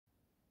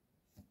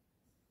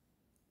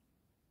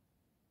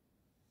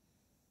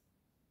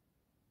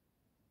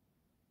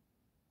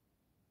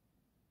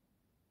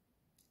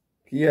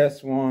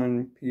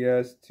PS1,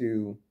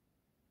 PS2,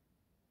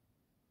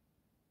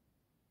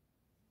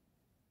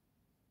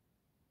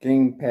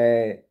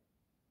 gamepad,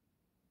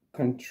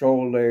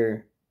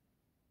 controller,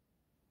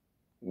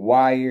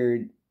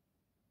 wired,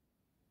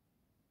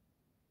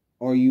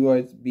 or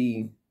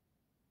USB.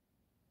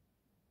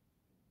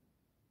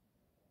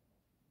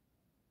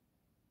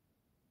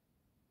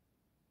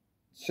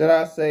 Should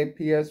I say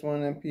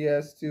PS1 and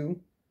PS2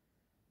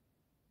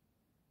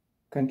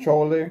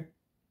 controller?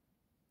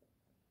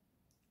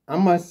 I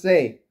must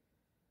say,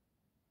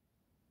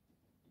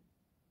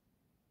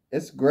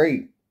 it's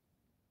great.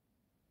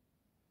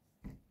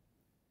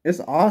 It's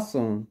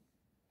awesome.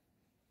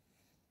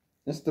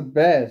 It's the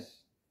best.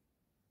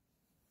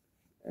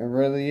 It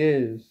really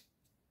is.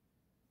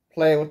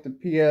 Play with the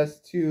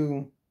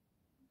PS2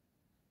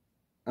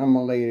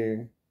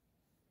 emulator.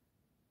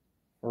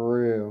 For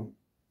real.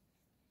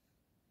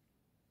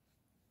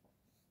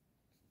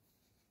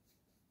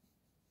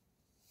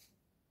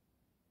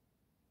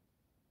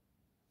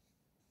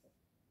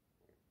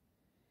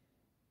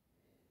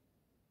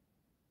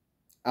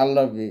 I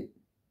love it.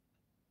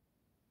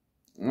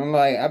 I'm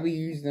like, I be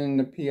using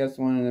the PS1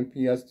 and the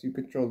PS2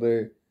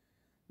 controller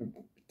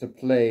to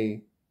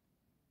play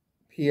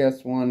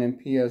PS1 and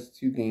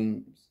PS2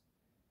 games.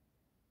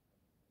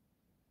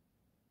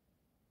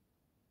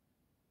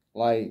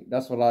 Like,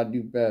 that's what I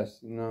do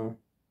best, you know?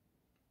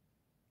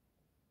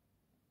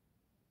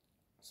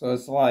 So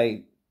it's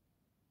like,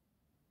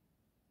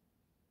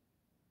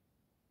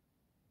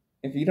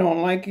 if you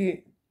don't like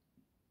it,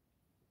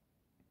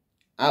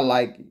 I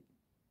like it.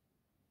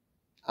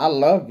 I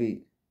love it.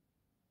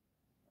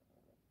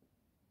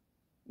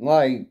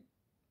 Like,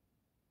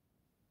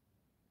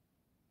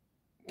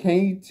 can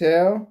you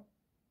tell?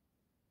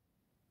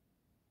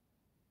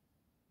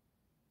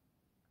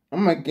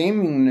 I'm a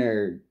gaming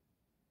nerd.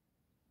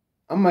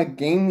 I'm a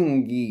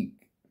gaming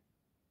geek.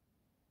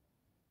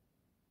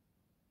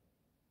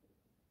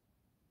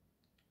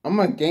 I'm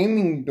a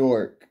gaming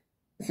dork.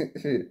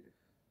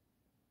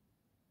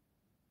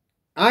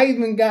 I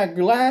even got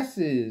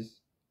glasses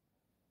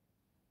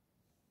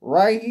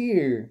right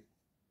here.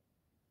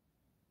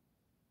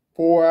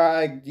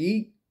 Four-eyed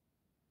geek.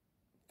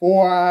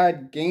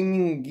 Four-eyed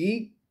gaming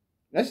geek.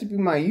 That should be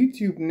my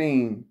YouTube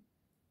name.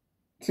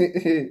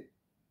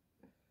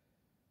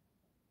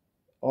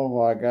 Oh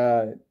my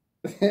God.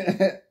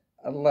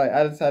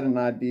 I just had an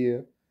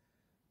idea.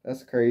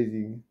 That's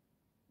crazy.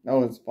 That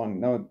was funny.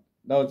 That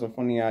was a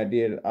funny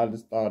idea that I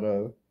just thought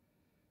of.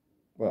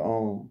 But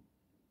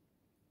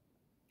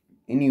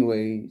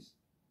anyways.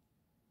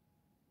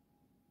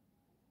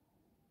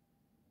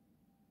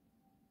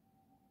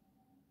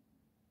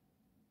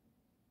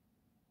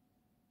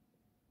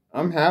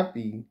 I'm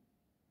happy.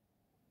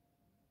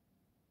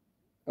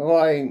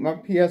 Like, my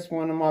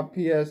PS1 and my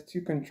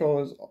PS2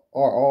 controllers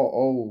are all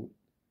old,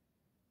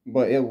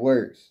 but it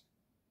works.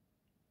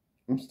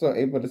 I'm still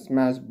able to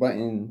smash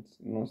buttons,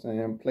 you know what I'm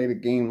saying, play the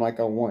game like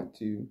I want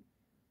to.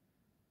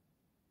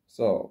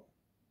 So,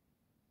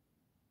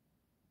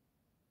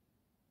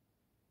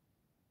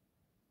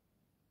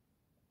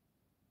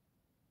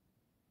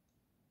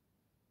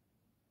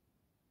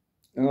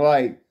 and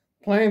like,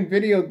 playing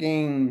video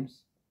games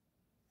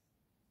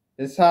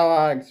is how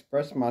I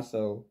express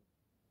myself.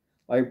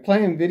 Like,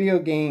 playing video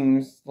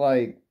games,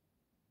 like,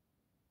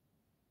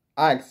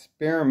 I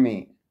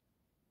experiment.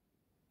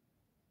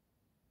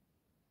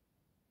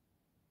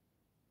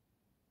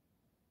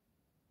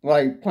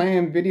 Like,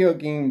 playing video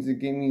games to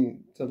get me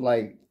to,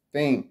 like,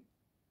 think.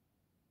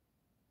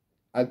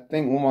 I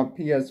think with my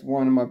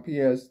PS1 and my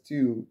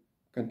PS2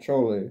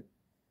 controller.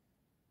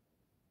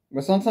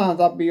 But sometimes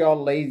I'll be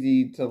all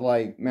lazy to,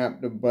 like,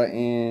 map the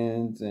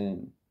buttons,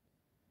 and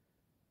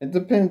it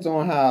depends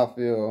on how I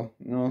feel.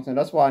 You know what I'm saying?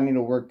 That's why I need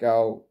to work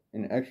out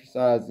and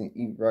exercise and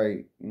eat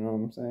right. You know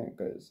what I'm saying?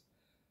 Because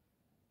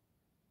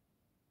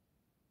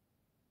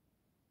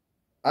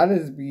I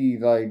just be,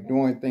 like,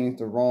 doing things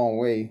the wrong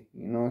way.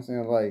 You know what I'm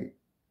saying? Like,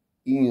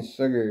 eating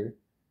sugar.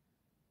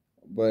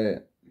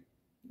 But,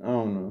 I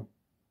don't know.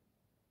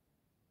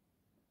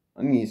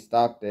 I need to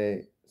stop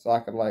that so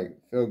I could, like,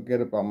 feel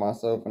good about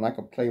myself and I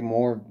could play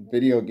more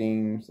video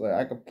games. Like,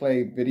 I could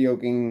play video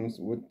games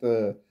with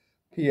the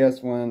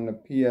PS1, the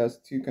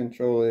PS2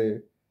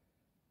 controller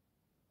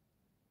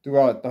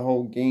throughout the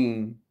whole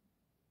game,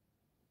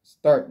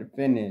 start to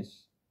finish.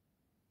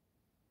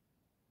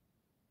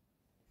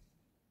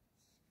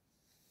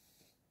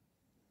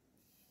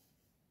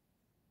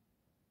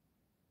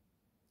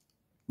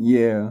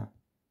 Yeah,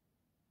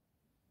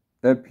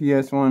 that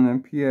PS1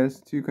 and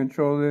PS2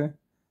 controller,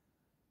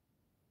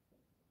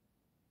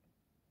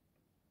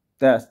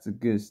 that's the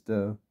good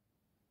stuff.